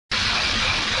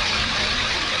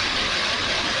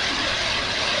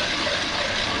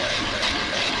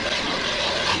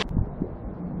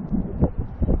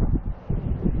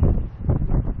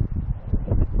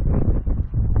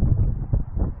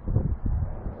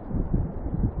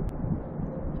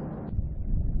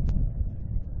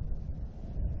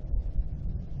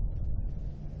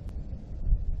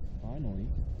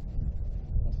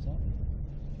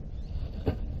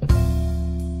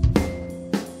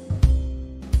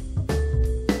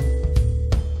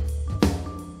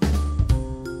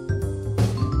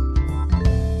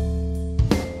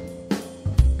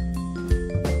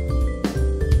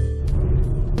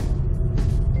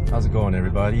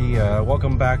everybody,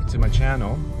 welcome back to my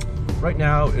channel. Right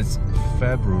now it's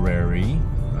February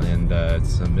and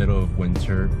it's the middle of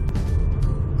winter.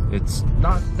 It's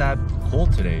not that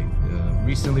cold today.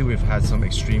 Recently we've had some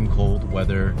extreme cold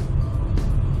weather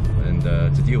and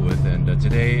to deal with, and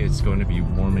today it's going to be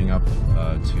warming up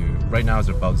to, right now it's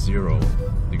about 0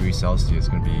 degrees Celsius. It's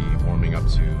going to be warming up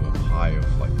to a high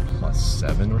of like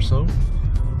 +7 or so.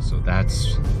 So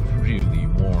that's really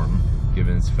warm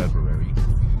given it's February.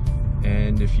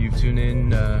 And if you've tuned in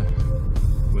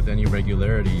with any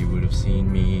regularity, you would have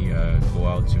seen me go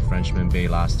out to Frenchman Bay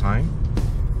last time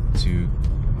to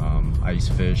ice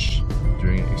fish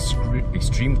during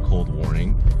extreme cold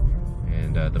warning,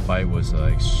 and the bite was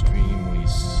extremely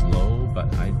slow,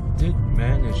 but I did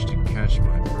manage to catch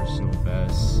my personal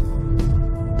best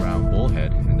brown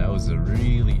bullhead, and that was a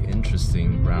really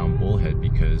interesting brown bullhead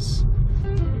because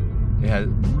it had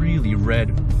really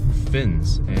red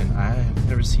fins, and I have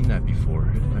never seen that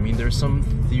before. I mean, there's some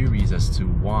theories as to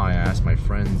why. I asked my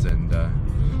friends, and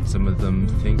some of them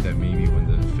think that maybe when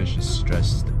the fish is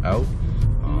stressed out,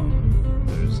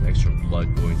 there's extra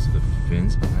blood going to the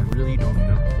fins, but I really don't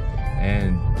know.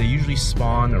 And they usually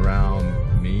spawn around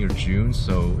May or June,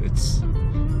 so it's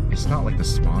not like the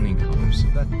spawning color, so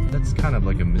that's kind of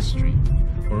like a mystery.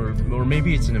 Or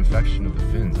maybe it's an infection of the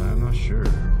fins, I'm not sure,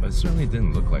 but it certainly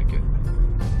didn't look like it.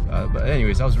 But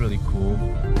anyways, that was really cool.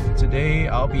 Today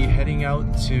I'll be heading out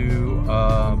to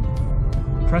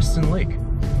Preston Lake.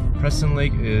 Preston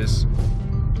Lake is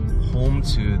home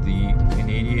to the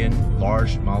Canadian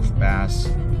largemouth bass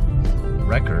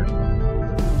record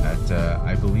at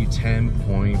I believe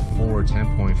 10.4,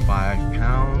 10.5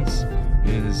 pounds.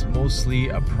 It is mostly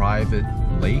a private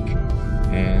lake,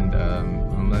 and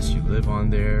unless you live on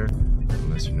there,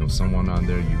 unless you know someone on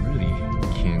there, you really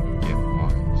can't get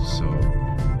on. So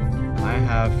I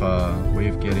have a way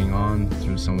of getting on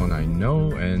through someone I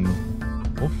know, and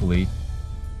hopefully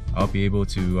I'll be able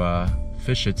to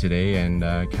fish it today and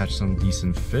catch some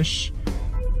decent fish.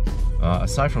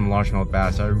 Aside from largemouth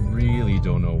bass, I really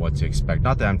don't know what to expect.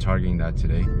 Not that I'm targeting that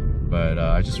today, but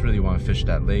I just really want to fish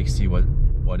that lake, see what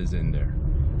is in there.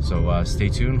 So stay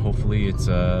tuned. Hopefully it's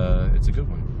a good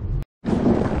one.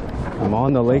 I'm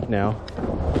on the lake now.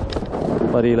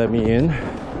 Buddy let me in,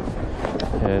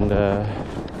 and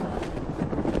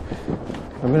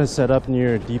I'm gonna set up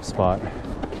near a deep spot.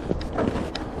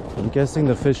 I'm guessing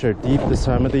the fish are deep this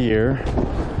time of the year.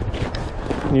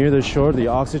 Near the shore, the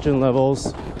oxygen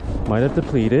levels might have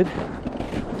depleted,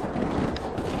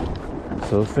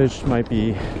 so fish might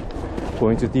be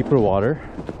going to deeper water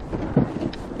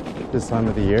this time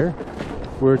of the year,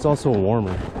 where it's also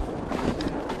warmer.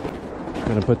 I'm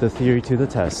gonna put the theory to the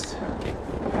test.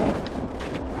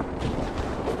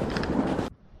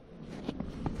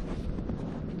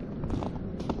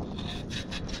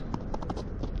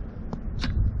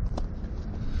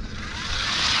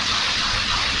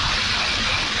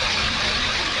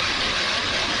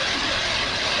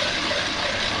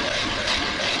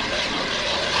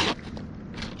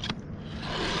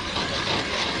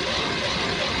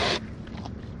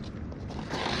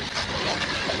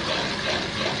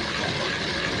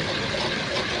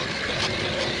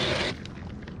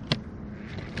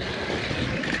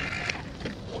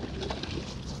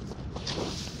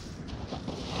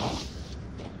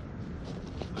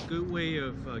 Good way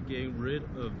of getting rid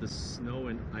of the snow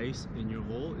and ice in your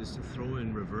hole is to throw it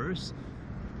in reverse,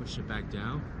 push it back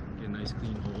down, get a nice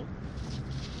clean hole.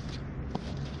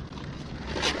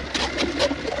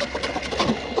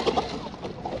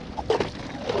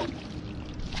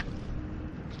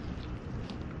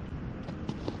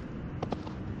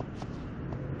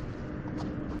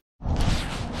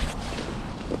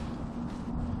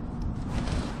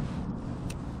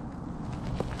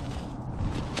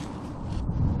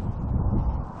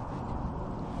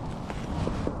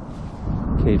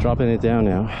 Okay, dropping it down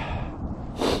now.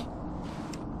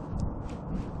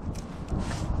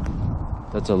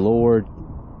 That's a lowered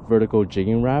vertical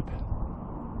jigging wrap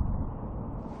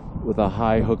with a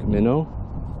high hook minnow,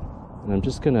 and I'm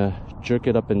just gonna jerk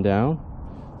it up and down.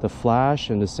 The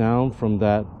flash and the sound from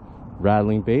that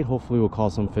rattling bait hopefully will call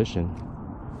some fish in.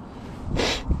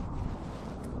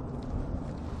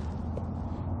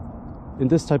 In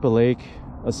this type of lake,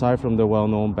 aside from the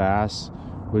well-known bass,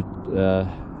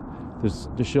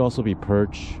 there should also be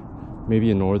perch,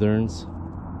 maybe a northerns.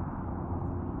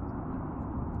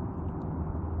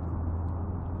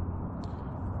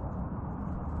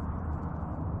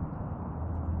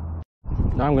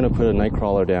 Now I'm going to put a night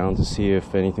crawler down to see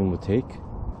if anything will take.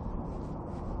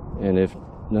 And if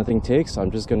nothing takes,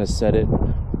 I'm just going to set it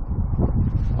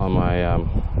on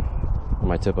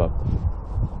my tip up.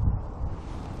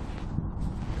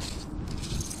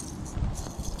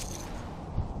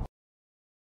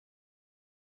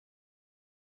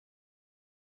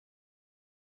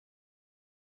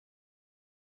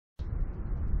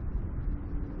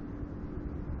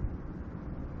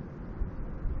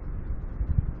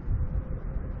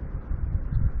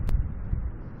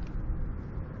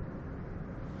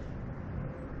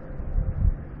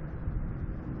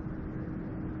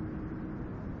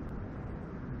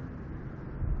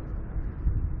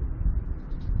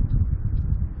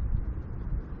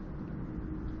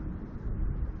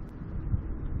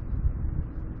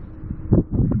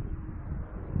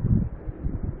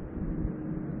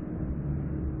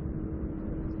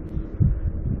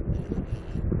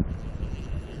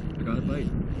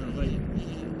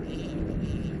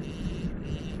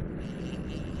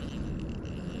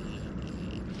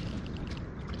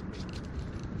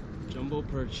 Jumbo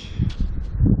perch.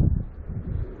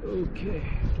 Okay,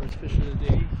 first fish of the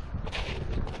day.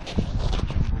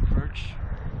 Jumbo perch.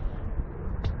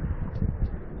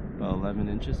 About 11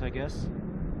 inches, I guess.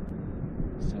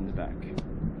 Send it back.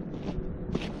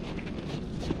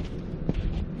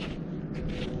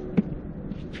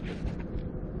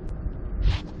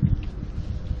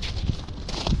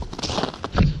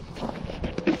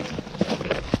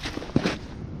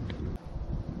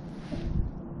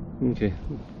 Okay,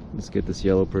 let's get this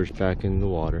yellow perch back in the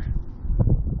water.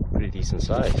 Pretty decent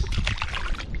size.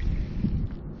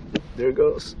 There it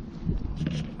goes.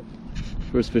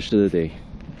 First fish of the day.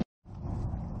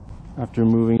 After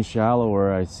moving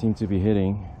shallower, I seem to be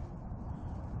hitting,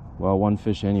 well, one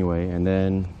fish anyway, and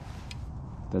then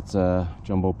that's a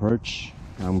jumbo perch.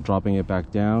 I'm dropping it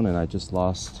back down and I just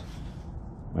lost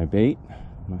my bait,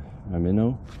 my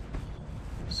minnow.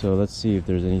 So let's see if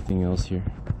there's anything else here.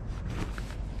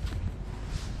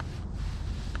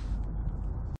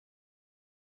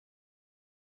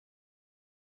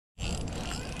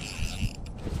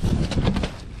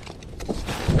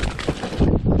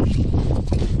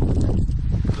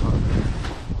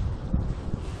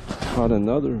 Caught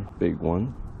another big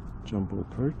one, jumbo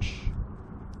perch.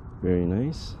 Very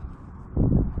nice.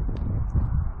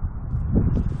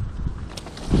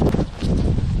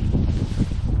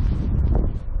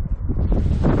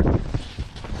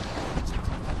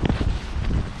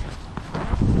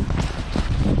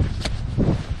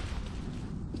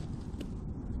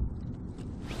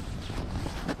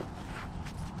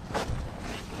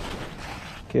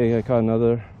 Okay, I caught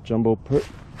another jumbo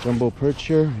perch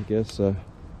here. I guess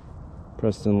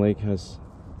Preston Lake has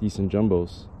decent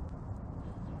jumbos.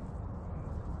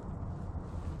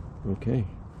 Okay,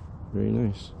 very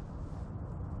nice.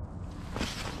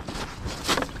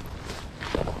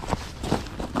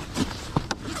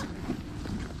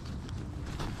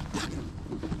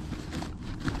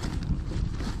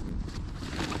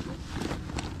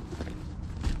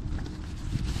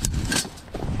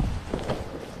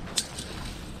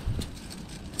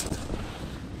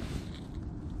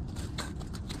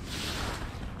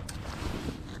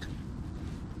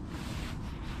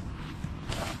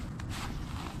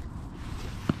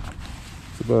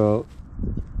 About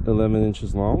 11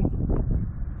 inches long.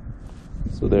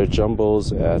 So they're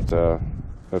jumbos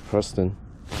at Preston.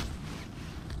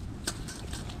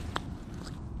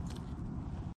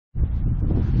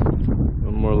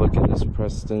 One more look at this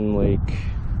Preston Lake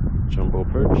jumbo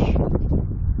perch.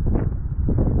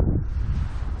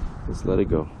 Let's let it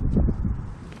go.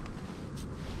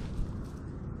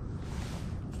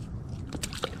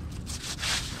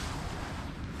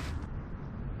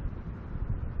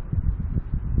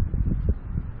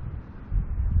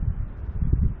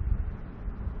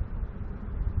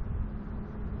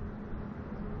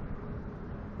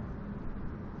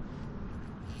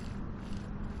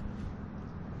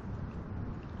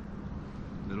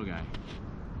 Little guy.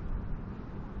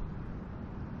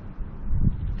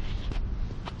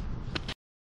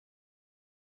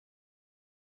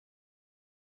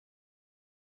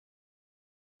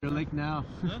 Your lake now.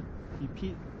 Huh?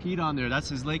 He peed on there. That's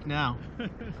his lake now.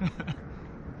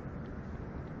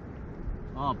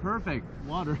 Oh, perfect.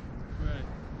 Water. Right.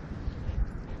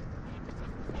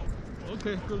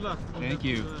 Okay, good luck. Thank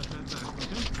you.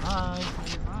 Okay? Bye.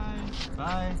 Bye.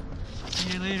 Bye.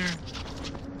 See you later.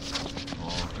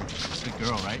 Oh, good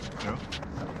girl, right? Girl.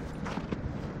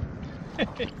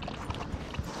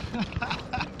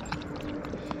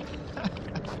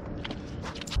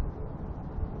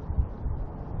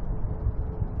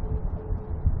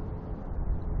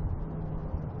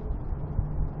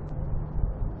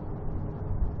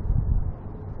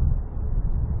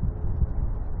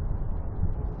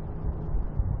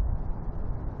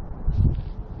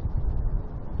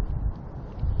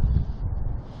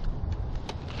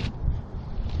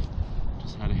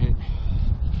 Had a hit.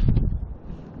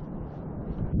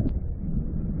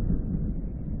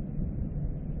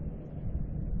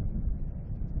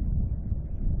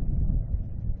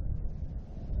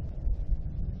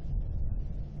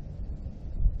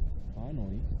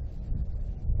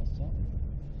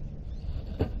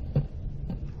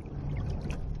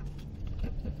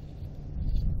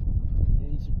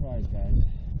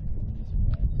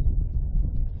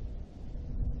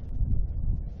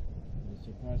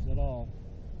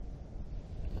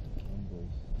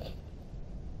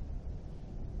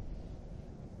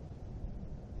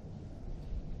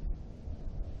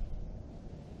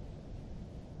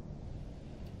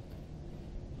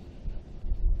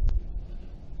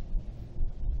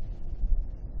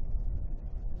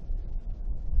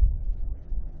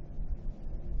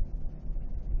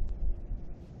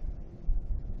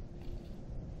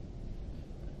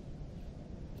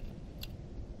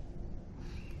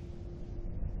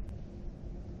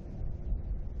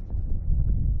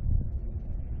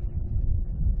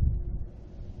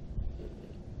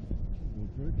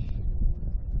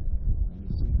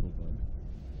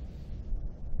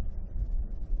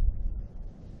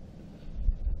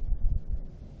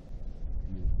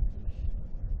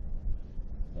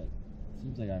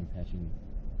 Seems like I'm catching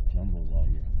jumbos all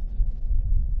year.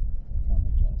 Not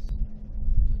much else.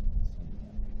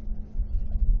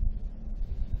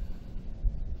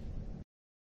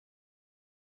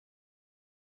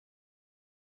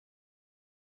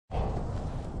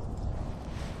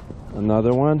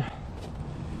 Another one.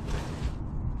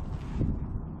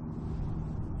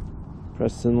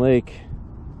 Preston Lake.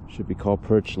 Should be called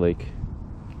Perch Lake.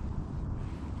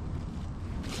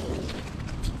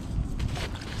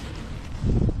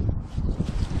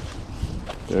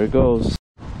 There it goes.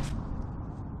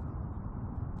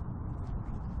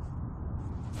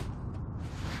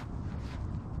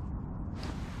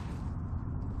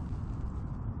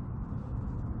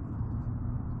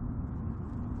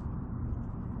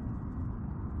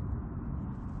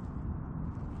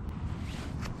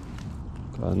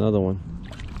 Got another one.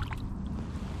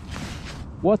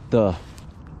 What the?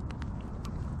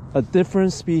 A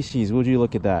different species. Would you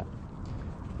look at that?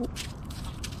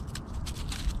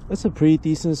 That's a pretty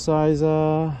decent size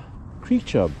creek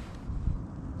chub.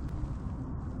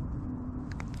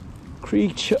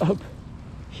 Creek chub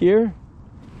here?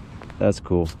 That's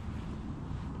cool.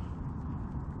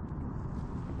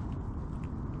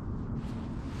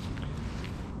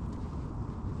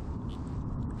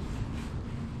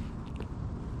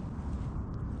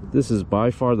 This is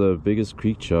by far the biggest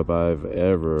creek chub I've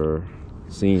ever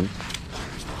seen.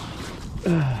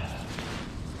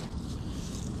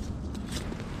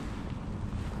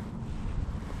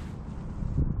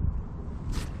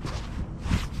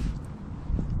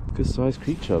 Good size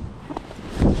creek chub.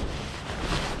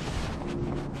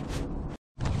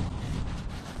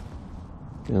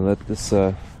 Gonna let this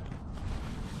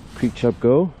creek chub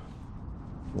go.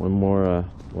 One more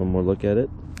look at it.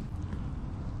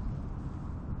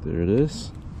 There it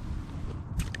is.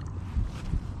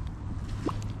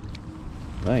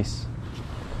 Nice.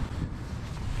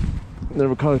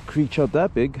 Never caught a creek chub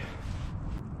that big.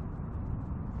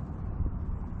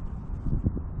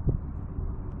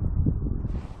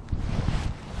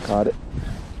 Got it.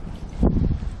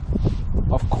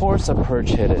 Of course a perch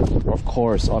hit it. Of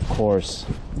course.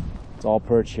 It's all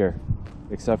perch here,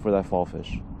 except for that fall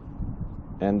fish.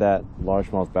 And that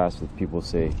largemouth bass that people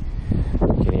say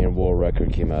Canadian world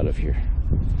record came out of here.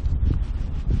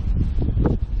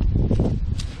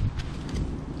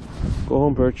 Go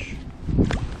home, perch.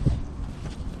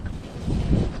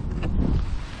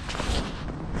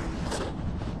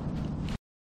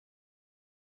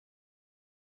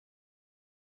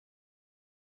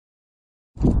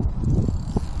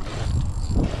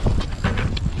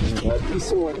 Got a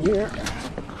decent one here.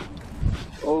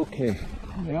 Okay.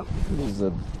 Yep. This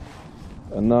is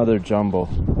another jumbo.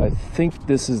 I think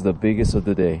this is the biggest of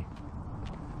the day.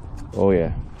 Oh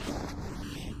yeah.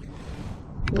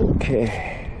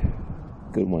 Okay.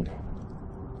 Good one.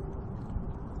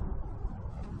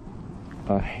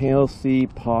 A healthy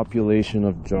population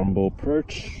of jumbo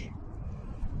perch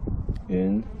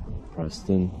in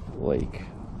Preston Lake.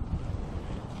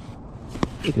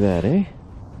 Look at that, eh?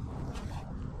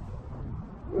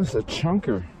 That's a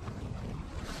chunker.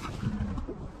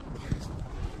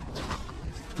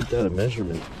 Get that a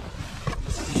measurement.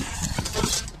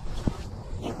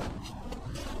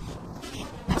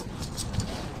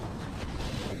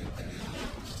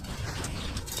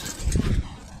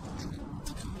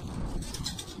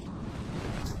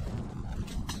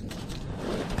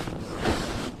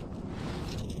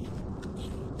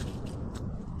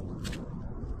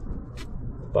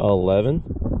 About 11.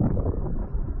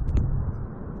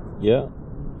 Yeah,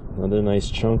 another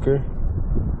nice chunker.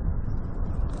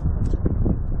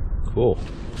 Cool.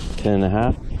 10 and a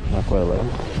half, not quite 11.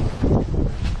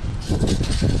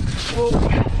 Whoa.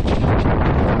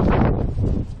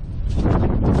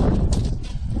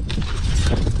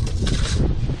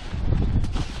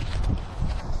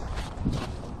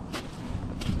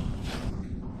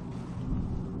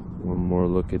 One more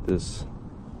look at this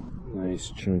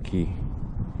nice chunky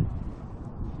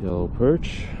yellow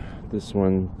perch. This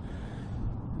one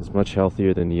is much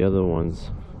healthier than the other ones.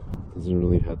 Doesn't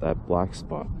really have that black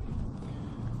spot.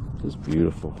 Just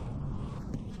beautiful.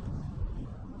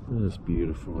 That's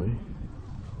beautiful, eh?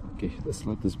 Okay, let's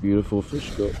let this beautiful fish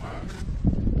go.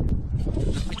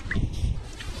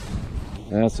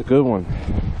 That's a good one.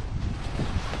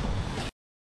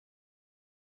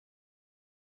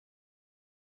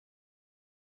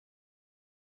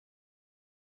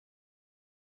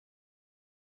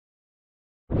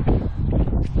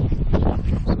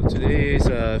 So today's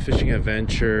fishing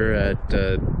adventure at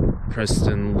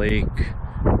Preston Lake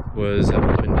was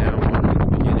up and down. In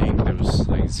the beginning there was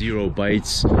like 0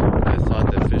 bites. I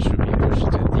thought the fish would be pushed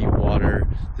into deep water. water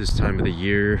this time of the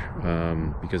year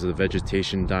because of the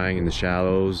vegetation dying in the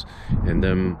shallows and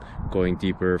them going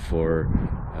deeper for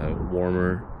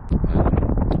warmer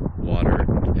water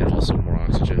and also more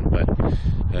oxygen. But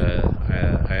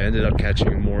I ended up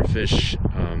catching more fish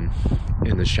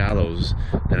in the shallows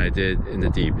than I did in the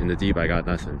deep. In the deep I got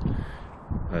nothing.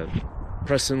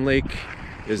 Preston Lake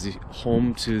is the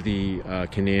home to the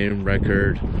Canadian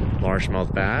record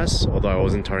largemouth bass, although I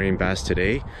wasn't targeting bass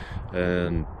today.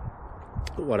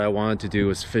 What I wanted to do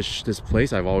was fish this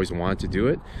place. I've always wanted to do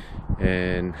it,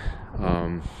 and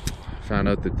found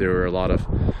out that there were a lot of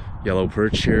yellow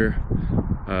perch here.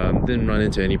 Didn't run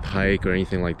into any pike or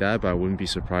anything like that, but I wouldn't be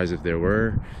surprised if there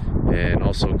were. And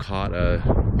also caught a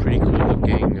pretty cool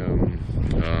looking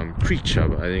creek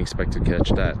chub. I didn't expect to catch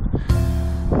that.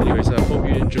 Anyways, I hope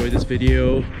you enjoyed this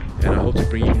video, and I hope to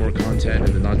bring you more content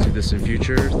in the not too distant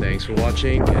future. Thanks for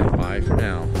watching, and bye for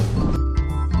now.